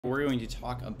We're going to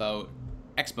talk about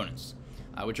exponents,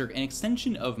 which are an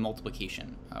extension of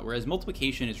multiplication. Whereas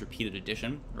multiplication is repeated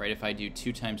addition, right? If I do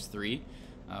 2 times 3,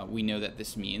 we know that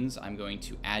this means I'm going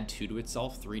to add 2 to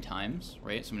itself 3 times,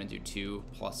 right? So I'm going to do 2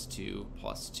 plus 2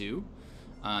 plus 2.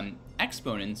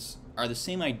 Exponents are the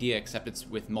same idea, except it's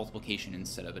with multiplication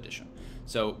instead of addition.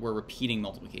 So we're repeating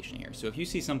multiplication here. So if you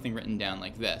see something written down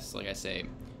like this, like I say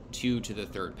 2 to the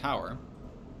third power,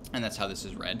 and that's how this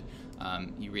is read,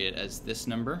 you read it as this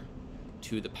number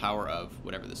to the power of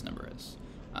whatever this number is.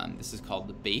 This is called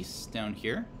the base down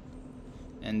here,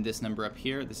 and this number up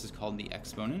here, this is called the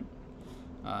exponent.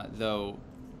 Though,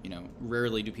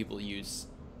 rarely do people use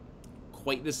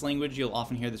quite this language. You'll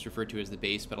often hear this referred to as the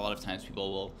base, but a lot of times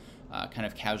people will kind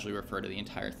of casually refer to the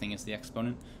entire thing as the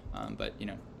exponent. But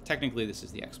technically this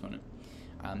is the exponent.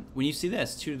 When you see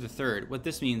this, 2 to the third, what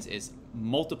this means is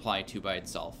multiply 2 by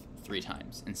itself 3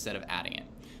 times instead of adding it.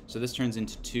 So this turns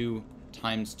into 2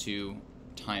 times 2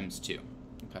 times 2.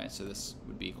 Okay, so this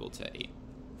would be equal to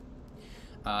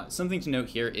 8. Something to note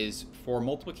here is for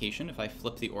multiplication, if I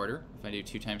flip the order, if I do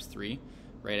 2 times 3,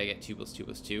 right, I get 2 plus 2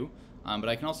 plus 2. But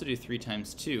I can also do 3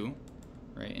 times 2,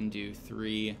 right, and do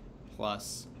 3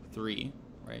 plus 3,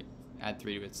 right, add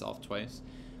 3 to itself twice.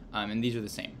 And these are the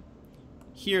same.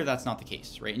 Here, that's not the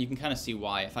case, right? And you can kind of see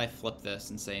why. If I flip this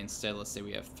and say instead, let's say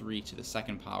we have 3 to the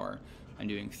second power, I'm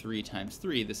doing 3 times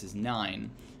 3, this is 9,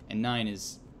 and 9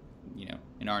 is,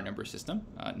 in our number system,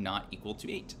 not equal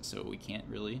to 8, so we can't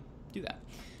really do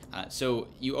that. So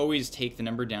you always take the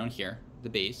number down here, the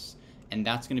base, and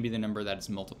that's going to be the number that is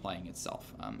multiplying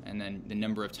itself. And then the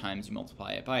number of times you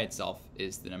multiply it by itself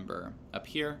is the number up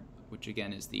here, which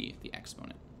again is the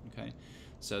exponent, okay?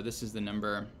 So this is the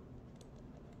number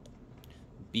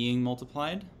being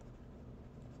multiplied,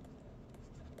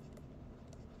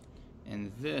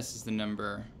 and this is the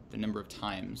number of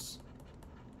times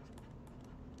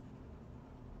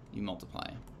you multiply.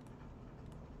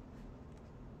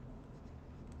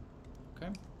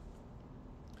 Okay.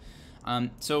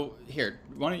 So here,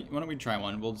 why don't we try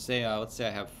one? We'll say, let's say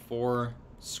I have 4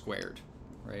 squared,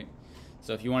 right?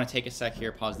 So if you want to take a sec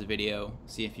here, pause the video,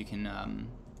 see if you can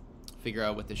figure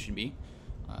out what this should be.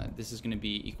 This is going to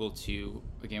be equal to,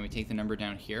 again, we take the number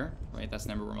down here, right? That's the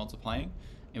number we're multiplying,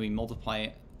 and we multiply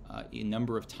a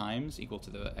number of times equal to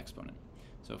the exponent.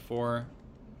 So 4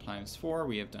 times 4,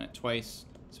 we have done it twice,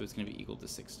 so it's going to be equal to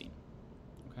 16.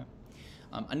 Okay.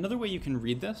 Another way you can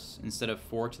read this, instead of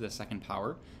 4 to the second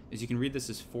power, is you can read this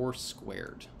as 4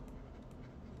 squared.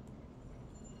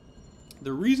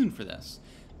 The reason for this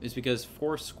is because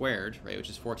 4 squared, right, which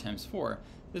is 4 times 4,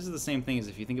 this is the same thing as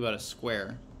if you think about a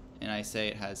square, and I say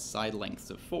it has side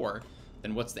lengths of 4,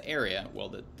 then what's the area? Well,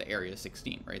 the area is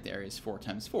 16, right? The area is 4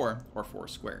 times 4, or 4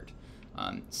 squared.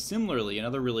 Similarly,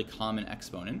 another really common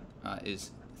exponent is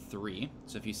 3.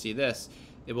 So if you see this,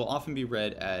 it will often be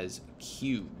read as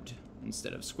cubed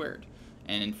instead of squared.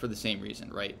 And for the same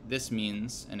reason, right? This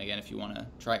means, and again, if you want to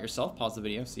try it yourself, pause the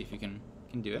video, see if you can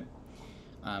do it.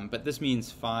 But this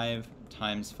means 5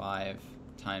 times 5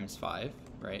 times 5,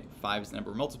 right? 5 is the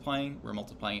number we're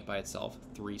multiplying it by itself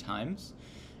 3 times.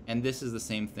 And this is the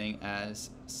same thing as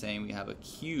saying we have a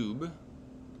cube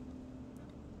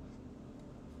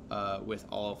with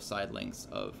all side lengths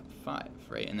of 5,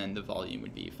 right? And then the volume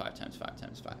would be 5 times 5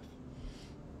 times 5.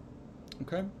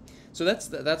 Okay, so that's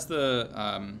the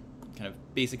kind of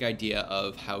basic idea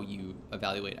of how you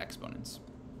evaluate exponents.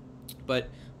 But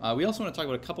we also want to talk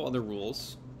about a couple other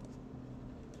rules.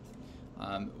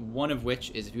 One of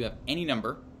which is if you have any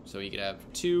number, so you could have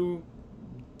 2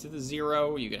 to the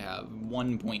 0, you could have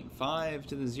 1.5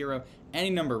 to the 0, any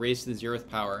number raised to the 0th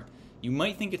power, you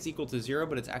might think it's equal to 0,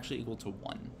 but it's actually equal to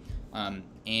 1.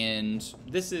 And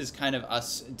this is kind of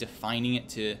us defining it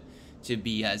to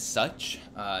be as such,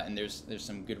 and there's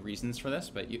some good reasons for this,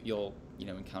 but you'll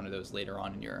encounter those later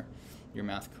on in your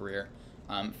math career.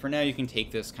 For now, you can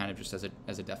take this kind of just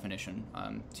as a definition.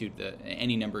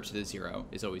 Any number to the 0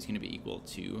 is always going to be equal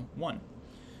to 1.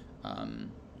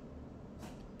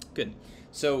 Good.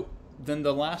 So then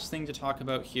the last thing to talk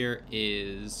about here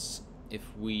is if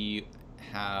we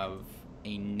have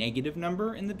a negative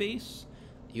number in the base,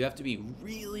 you have to be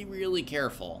really, really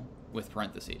careful with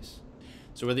parentheses.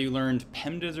 So whether you learned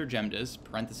PEMDAs or GEMDAs,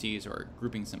 parentheses or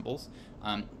grouping symbols,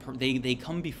 they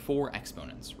come before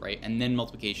exponents, right? And then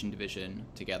multiplication, division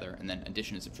together, and then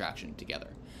addition and subtraction together.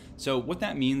 So what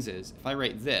that means is if I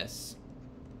write this,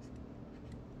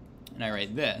 and I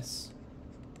write this,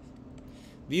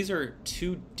 these are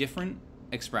 2 different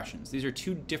expressions. These are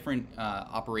 2 different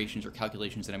operations or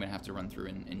calculations that I'm going to have to run through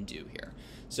and do here.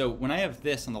 So when I have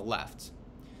this on the left,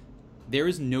 there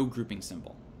is no grouping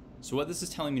symbol. So what this is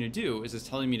telling me to do is it's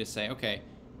telling me to say, okay,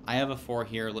 I have a 4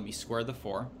 here, let me square the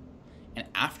 4. And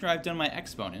after I've done my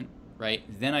exponent, right,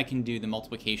 then I can do the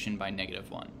multiplication by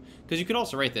 -1. Because you could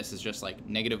also write this as just like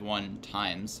 -1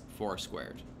 times 4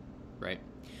 squared, right?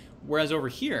 Whereas over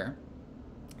here,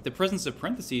 the presence of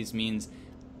parentheses means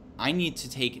I need to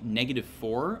take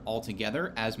 -4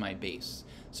 altogether as my base.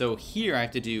 So here I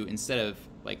have to do, instead of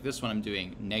like this one, I'm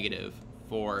doing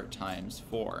 -4 times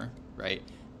 4, right?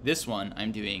 This one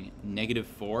I'm doing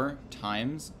 -4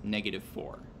 times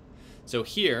 -4. So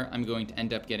here I'm going to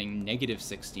end up getting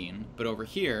 -16, but over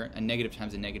here a negative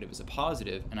times a negative is a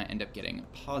positive, and I end up getting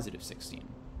 +16.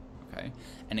 Okay?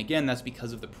 And again, that's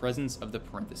because of the presence of the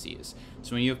parentheses.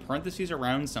 So when you have parentheses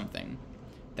around something,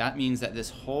 that means that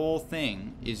this whole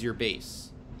thing is your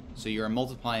base. So you are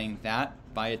multiplying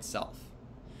that by itself.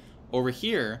 Over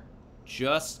here,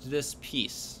 just this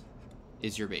piece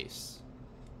is your base.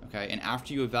 Okay? And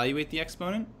after you evaluate the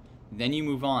exponent, then you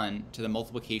move on to the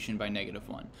multiplication by -1. I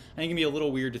think it can be a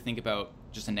little weird to think about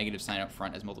just a negative sign up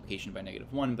front as multiplication by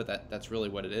 -1, but that's really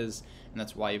what it is, and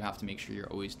that's why you have to make sure you're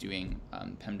always doing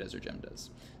PEMDAS or GEMDAS.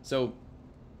 So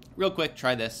real quick,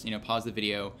 try this, pause the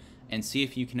video and see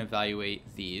if you can evaluate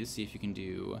these. See if you can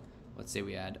do, let's say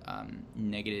we had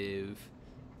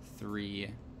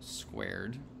 -3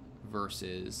 squared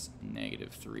versus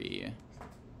 -3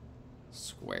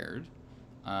 squared.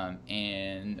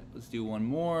 And let's do one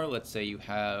more. Let's say you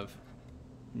have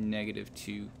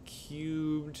 -2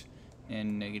 cubed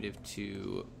and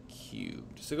 -2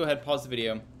 cubed. So go ahead, pause the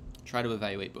video, try to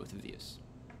evaluate both of these.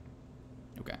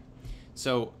 Okay,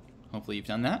 so hopefully you've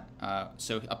done that.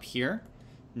 So up here,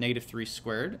 -3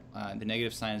 squared, the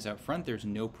negative sign is out front, there's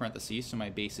no parentheses, so my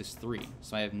base is 3.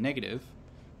 So I have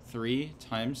 -3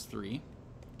 times 3,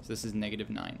 so this is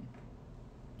 -9.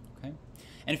 Okay.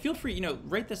 And feel free,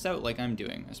 write this out like I'm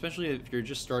doing, especially if you're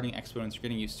just starting exponents, you're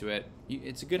getting used to it.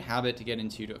 It's a good habit to get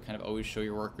into, to kind of always show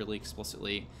your work really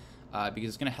explicitly, because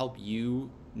it's going to help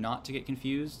you not to get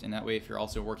confused. And that way, if you're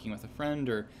also working with a friend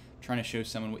or trying to show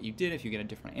someone what you did, if you get a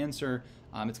different answer,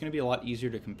 it's going to be a lot easier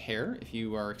to compare if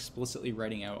you are explicitly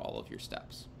writing out all of your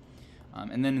steps.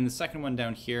 And then in the second one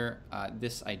down here,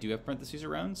 this I do have parentheses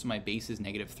around, so my base is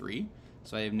 -3.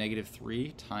 So I have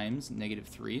 -3 times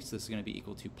 -3, so this is going to be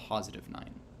equal to +9.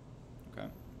 Okay.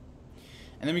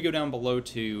 And then we go down below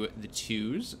to the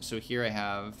 2's. So here I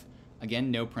have, again,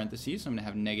 no parentheses, so I'm going to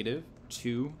have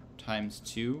 -2 times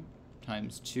 2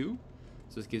 times 2.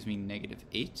 So this gives me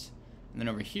 -8. And then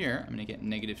over here, I'm going to get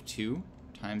 -2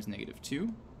 times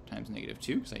 -2 times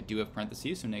 -2, because I do have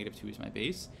parentheses, so -2 is my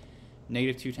base.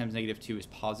 -2 times -2 is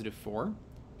 +4.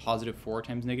 +4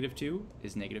 times -2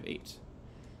 is -8.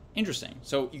 Interesting.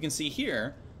 So you can see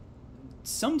here,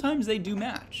 sometimes they do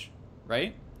match,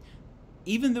 right?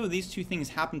 Even though these two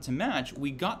things happen to match,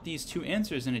 we got these two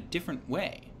answers in a different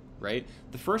way, right?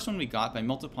 The first one we got by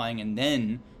multiplying and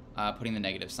then putting the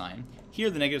negative sign. Here,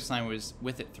 the negative sign was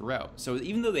with it throughout. So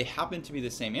even though they happen to be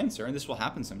the same answer, and this will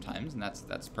happen sometimes, and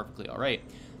that's perfectly all right,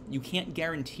 you can't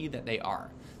guarantee that they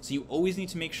are. So you always need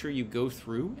to make sure you go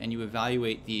through and you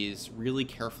evaluate these really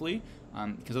carefully,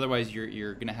 because otherwise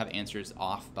you're going to have answers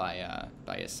off by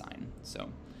a sign.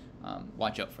 So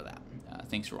watch out for that.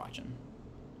 Thanks for watching.